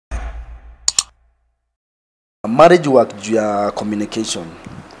marriage work juu ya communication.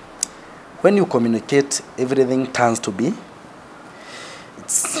 When you communicate, everything turns to be,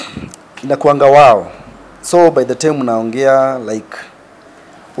 inakuanga wow. So by the time unaongea, like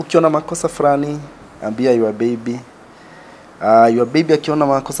ukiona makosa fulani, ambia your baby. Your baby akiona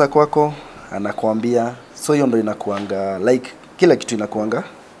makosa kwako, anakuambia. So hiyo ndo inakuanga like kila kitu inakuanga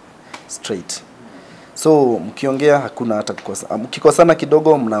straight. So mkiongea hakuna hata kukosa. Mkikosana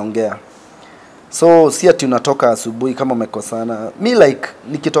kidogo mnaongea. So si ati unatoka asubuhi kama umekosana. Me like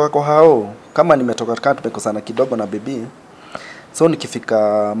nikitoka kwa hao kama nimetoka kama tumekosana kidogo na baby. So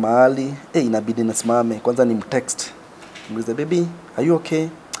nikifika mahali inabidi nisimame kwanza nimtext. Muulize baby, are you okay?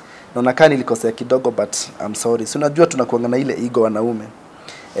 Naona kama nilikosea kidogo but I'm sorry. Si unajua tunakuanga na ile ego wanaume.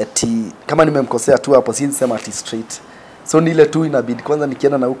 Eti kama nimemkosea tu hapo si nisema ati straight. So ni ile tu inabidi kwanza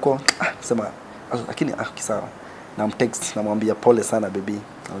nikienda na huko sema lakini kisawa. Na mtext namwambia pole sana baby.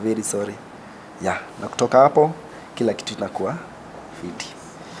 I'm very sorry. Yeah, na kutoka hapo kila kitu inakuwa fiti.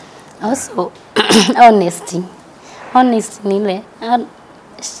 Also honesty. Honesty ni ile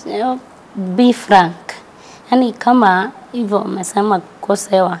be frank. Yani kama hivyo umesema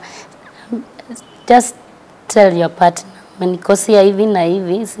kukosewa, just tell your partner umenikosea hivi na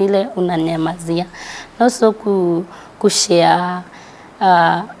hivi, sile unanyamazia. Also kushare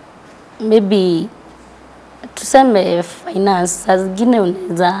maybe tuseme finance, saa zingine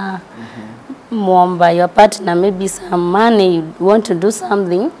unaweza muomba your partner maybe some money, you want to do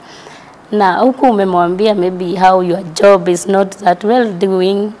something na huku umemwambia maybe how your job is not that well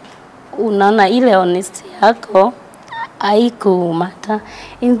doing, unaona ile honesty yako haikumata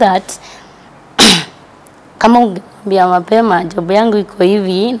in that kama ungeambia mapema job yangu iko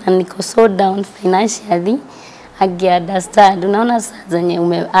hivi na niko so down financially, understand. Unaona saa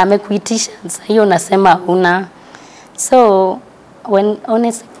zenye amekuitisha sasa hiyo unasema una. So when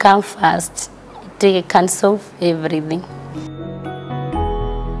honesty comes first, it can solve everything.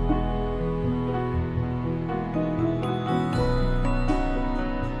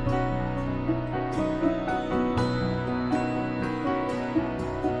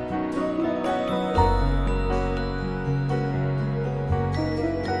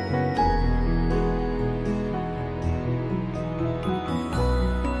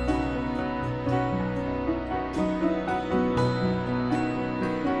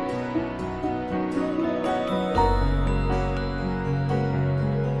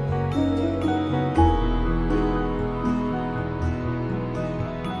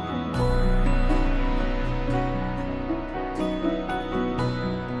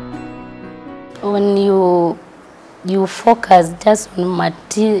 When you focus just on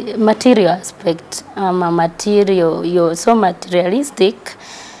material aspect, you're so materialistic.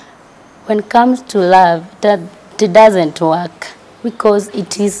 When it comes to love, that it doesn't work because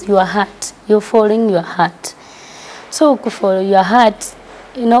it is your heart. You're following your heart. So to follow your heart,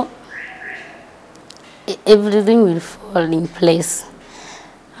 you know, everything will fall in place.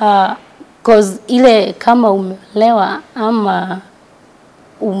 Because ile kama umeolewa ama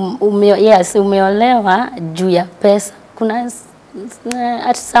umeolewa juu ya pesa, kuna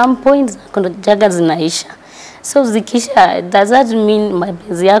at some point kuna jaga zinaisha. So zikisha, does that mean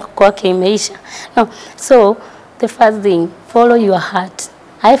mapenzi yako kwake imeisha? No. So the first thing, follow your heart.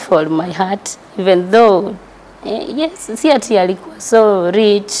 I follow my heart, even though yes, si ati alikuwa so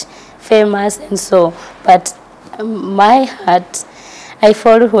rich, famous and so, but my heart, I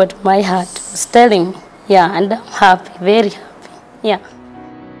follow what my heart was telling me. Yeah, and I'm happy, very happy. Yeah.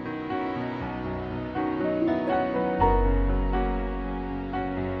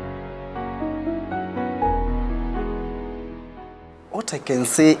 What I can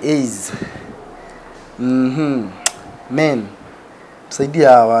say is men,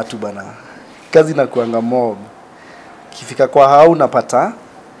 tusaidia watu bana. Kazi na kuanga mob. Kifika kwa hao unapata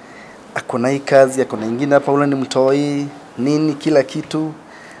akona hii kazi, akona nyingine hapa, ule ni mtoi nini kila kitu,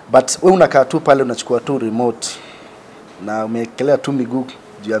 but wewe unakaa tu pale unachukua tu remote na umekelea tu miguu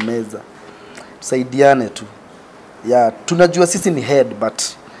juu ya meza. Tusaidiane tu. Yeah, tunajua sisi ni head but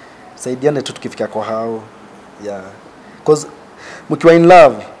tusaidiane tu tukifika kwa hao. Yeah. Cause mkiwa in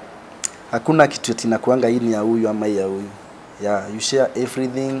love hakuna kitu eti inakuanga hii ni ya huyu ama ya huyu. Yeah, you share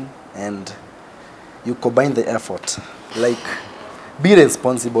everything and you combine the effort. Like be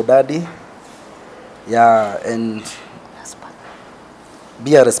responsible daddy. Yeah, and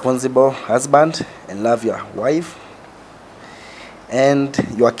be a responsible husband and love your wife and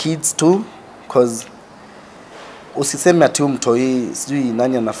your kids too, cause usiseme ati mtoi sijui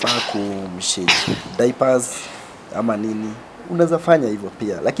nani anafaa kumshake diapers ama nini. Unaweza fanya hivyo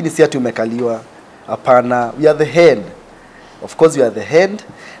pia, lakini si ati umekaliwa. Hapana, we are the head. Of course you are the head,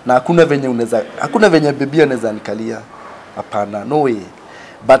 na hakuna venye bibi anaweza nikalia. Hapana, no way.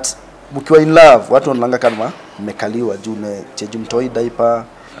 But mkiwa in love, watu wanaanga kama mmekaliwa juu cheji mtoi diaper,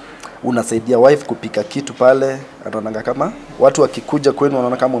 unasaidia wife kupika kitu pale, anaonanga kama watu wakikuja kwenu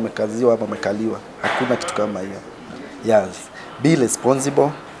wanaona kama umekaziwa ama umekaliwa. Hakuna kitu kama hiyo. Yes, be responsible,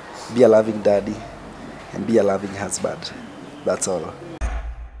 be a loving daddy, and be a loving husband. That's all.